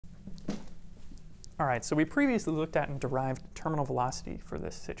All right, so we previously looked at and derived terminal velocity for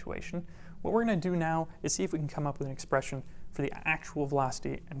this situation. What we're going to do now is see if we can come up with an expression for the actual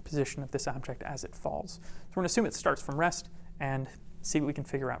velocity and position of this object as it falls. So we're going to assume it starts from rest and see what we can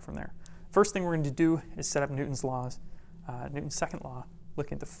figure out from there. First thing we're going to do is set up Newton's laws, Newton's second law,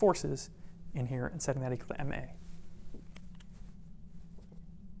 looking at the forces in here and setting that equal to ma.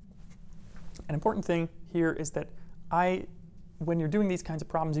 An important thing here is that when you're doing these kinds of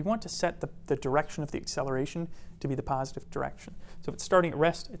problems, you want to set the direction of the acceleration to be the positive direction. So if it's starting at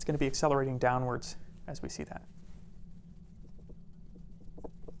rest, it's going to be accelerating downwards as we see that.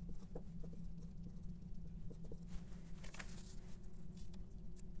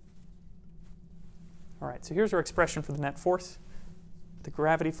 All right, so here's our expression for the net force, the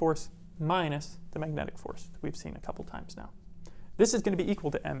gravity force minus the magnetic force that we've seen a couple times now. This is going to be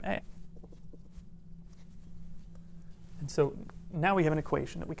equal to ma. And so now we have an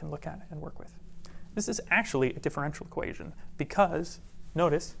equation that we can look at and work with. This is actually a differential equation because,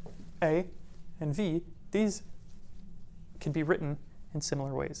 notice, A and V, these can be written in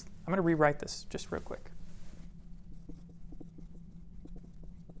similar ways. I'm going to rewrite this just real quick.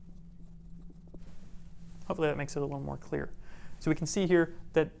 Hopefully that makes it a little more clear. So we can see here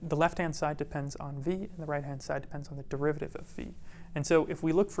that the left-hand side depends on V and the right-hand side depends on the derivative of V. And so if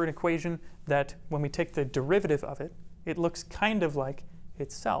we look for an equation that when we take the derivative of it, it looks kind of like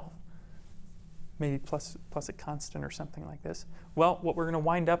itself, maybe plus a constant or something like this. Well, what we're going to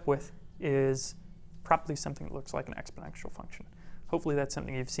wind up with is probably something that looks like an exponential function. Hopefully that's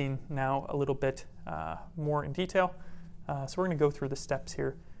something you've seen now a little bit more in detail. So we're going to go through the steps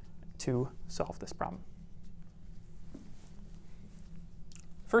here to solve this problem.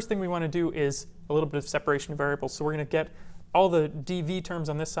 First thing we want to do is a little bit of separation of variables. So we're going to get all the dv terms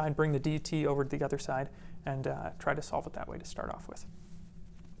on this side, bring the dt over to the other side, and try to solve it that way to start off with.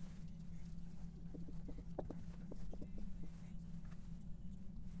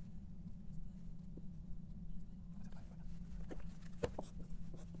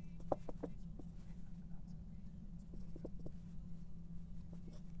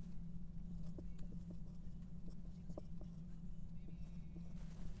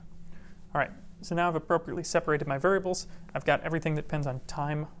 All right, so now I've appropriately separated my variables. I've got everything that depends on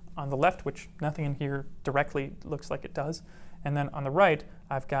time on the left, which nothing in here directly looks like it does. And then on the right,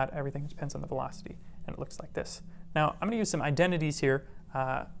 I've got everything that depends on the velocity, and it looks like this. Now, I'm going to use some identities here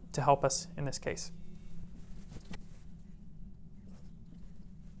to help us in this case.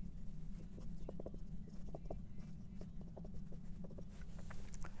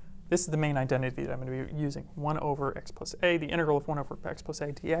 This is the main identity that I'm going to be using. 1 over x plus a, the integral of 1 over x plus a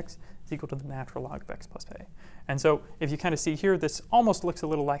dx is equal to the natural log of x plus a. And so if you kind of see here, this almost looks a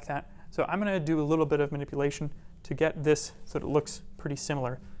little like that. So I'm going to do a little bit of manipulation to get this so that it looks pretty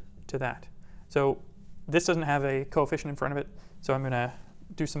similar to that. So this doesn't have a coefficient in front of it, so I'm going to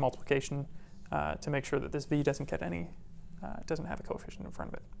do some multiplication to make sure that this v doesn't get doesn't have a coefficient in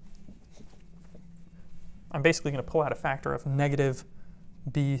front of it. I'm basically going to pull out a factor of negative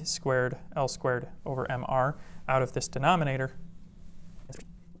b squared L squared over mr out of this denominator.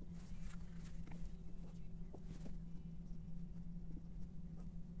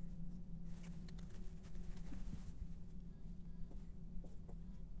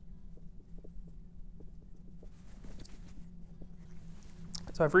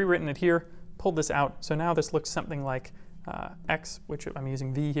 So I've rewritten it here, pulled this out. So now this looks something like x, which I'm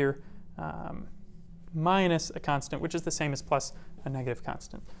using v here, minus a constant, which is the same as plus a negative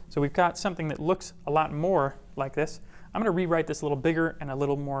constant. So we've got something that looks a lot more like this. I'm going to rewrite this a little bigger and a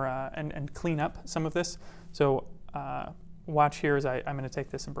little more and clean up some of this. So watch here as I'm going to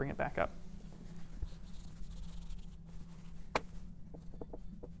take this and bring it back up.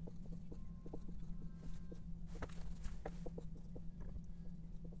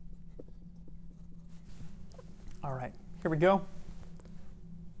 All right, here we go.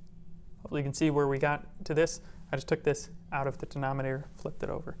 Hopefully you can see where we got to this. I just took this out of the denominator, flipped it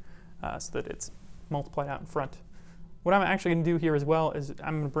over so that it's multiplied out in front. What I'm actually going to do here as well is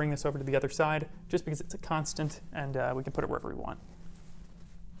I'm going to bring this over to the other side just because it's a constant and we can put it wherever we want.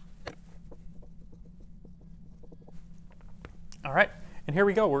 All right, and here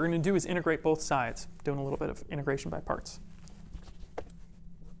we go. What we're going to do is integrate both sides, doing a little bit of integration by parts.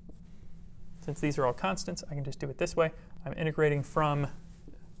 Since these are all constants, I can just do it this way. I'm integrating from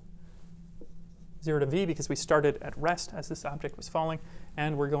 0 to v because we started at rest as this object was falling,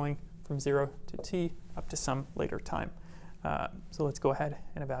 and we're going from 0 to t up to some later time. So let's go ahead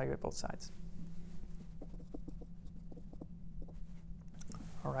and evaluate both sides.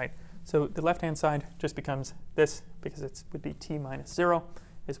 All right, so the left-hand side just becomes this because it would be t minus 0,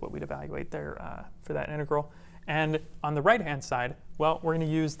 is what we'd evaluate there for that integral. And on the right-hand side, well, we're going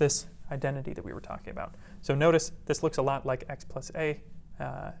to use this identity that we were talking about. So notice this looks a lot like x plus a.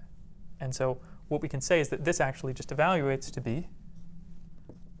 And so what we can say is that this actually just evaluates to be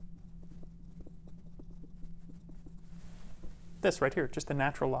this right here, just the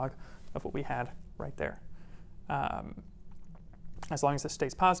natural log of what we had right there. As long as this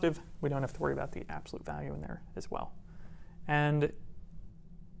stays positive, we don't have to worry about the absolute value in there as well. And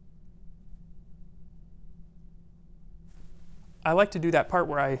I like to do that part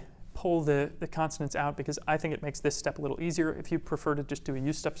where I pull the constants out because I think it makes this step a little easier. If you prefer to just do a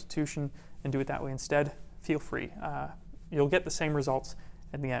use substitution and do it that way instead, feel free. You'll get the same results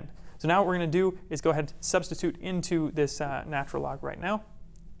in the end. So now what we're going to do is go ahead and substitute into this natural log right now.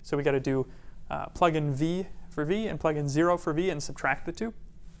 So we got to do plug in v for v and plug in 0 for v and subtract the two.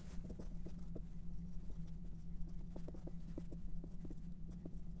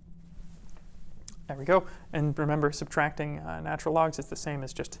 There we go. And remember, subtracting natural logs is the same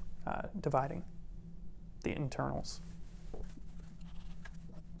as just dividing the internals.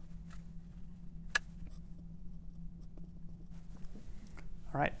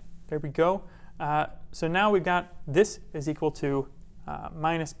 All right, there we go. So now we've got this is equal to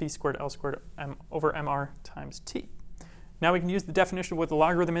minus b squared L squared over mr times t. Now we can use the definition of what the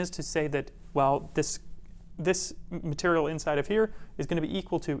logarithm is to say that, well, this material inside of here is going to be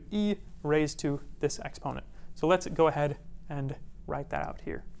equal to e raised to this exponent. So let's go ahead and write that out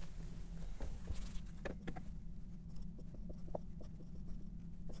here.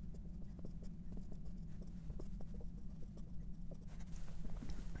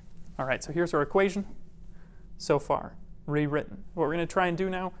 All right, so here's our equation so far, rewritten. What we're going to try and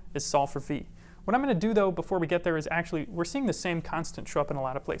do now is solve for v. What I'm going to do, though, before we get there is actually, we're seeing the same constant show up in a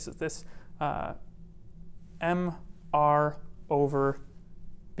lot of places. This mr over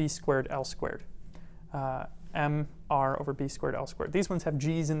b squared L squared. Mr over b squared L squared. These ones have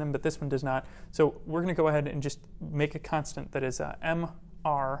g's in them, but this one does not. So we're going to go ahead and just make a constant that is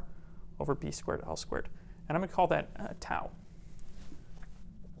mr over b squared L squared. And I'm going to call that tau.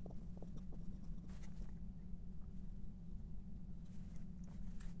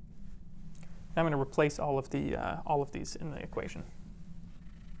 I'm going to replace all of these in the equation.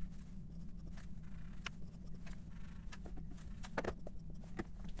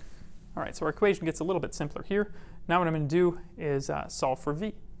 All right, so our equation gets a little bit simpler here. Now what I'm going to do is solve for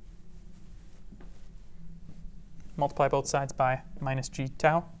v. Multiply both sides by minus g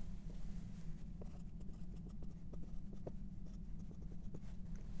tau.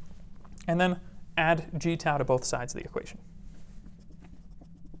 And then add g tau to both sides of the equation.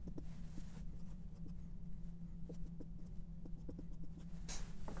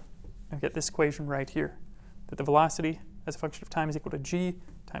 And we get this equation right here, that the velocity as a function of time is equal to g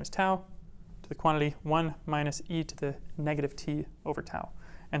times tau to the quantity 1 minus e to the negative t over tau.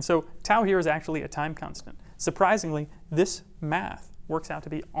 And so tau here is actually a time constant. Surprisingly, this math works out to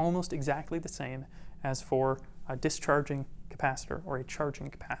be almost exactly the same as for a discharging capacitor or a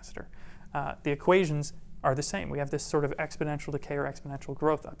charging capacitor. The equations are the same. We have this sort of exponential decay or exponential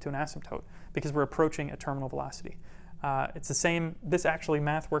growth up to an asymptote because we're approaching a terminal velocity. It's the same, this actually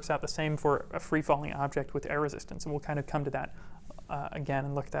math works out the same for a free-falling object with air resistance, and we'll kind of come to that again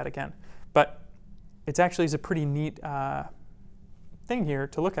and look at that again. But it's actually is a pretty neat thing here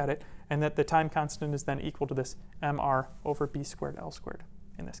to look at it, and that the time constant is then equal to this mr over b squared L squared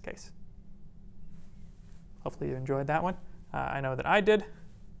in this case. Hopefully you enjoyed that one. I know that I did.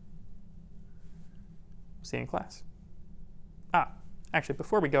 See you in class. Actually,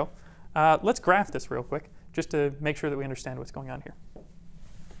 before we go, let's graph this real quick, just to make sure that we understand what's going on here.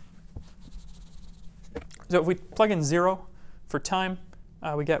 So if we plug in 0 for time,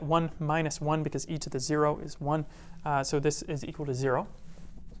 we get 1 minus 1 because e to the 0 is 1. So this is equal to 0.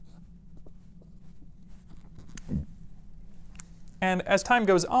 And as time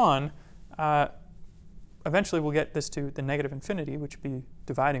goes on, eventually we'll get this to the negative infinity, which would be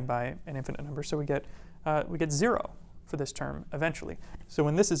dividing by an infinite number. So we get 0 for this term eventually. So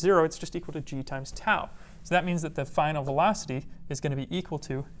when this is 0, it's just equal to g times tau. So that means that the final velocity is going to be equal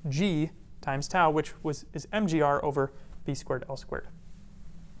to g times tau, which is mgr over b squared L squared.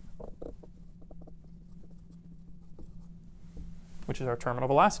 Which is our terminal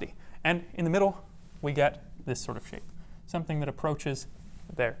velocity. And in the middle, we get this sort of shape, something that approaches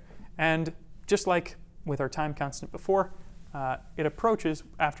there. And just like with our time constant before, it approaches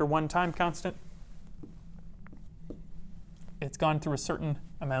after one time constant. It's gone through a certain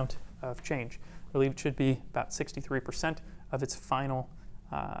amount of change. I believe it should be about 63% of its final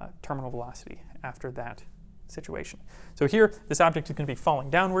terminal velocity after that situation. So here, this object is going to be falling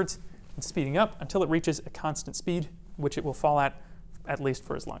downwards and speeding up until it reaches a constant speed, which it will fall at least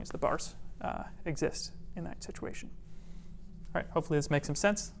for as long as the bars exist in that situation. All right, hopefully this makes some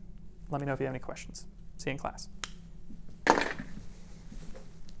sense. Let me know if you have any questions. See you in class.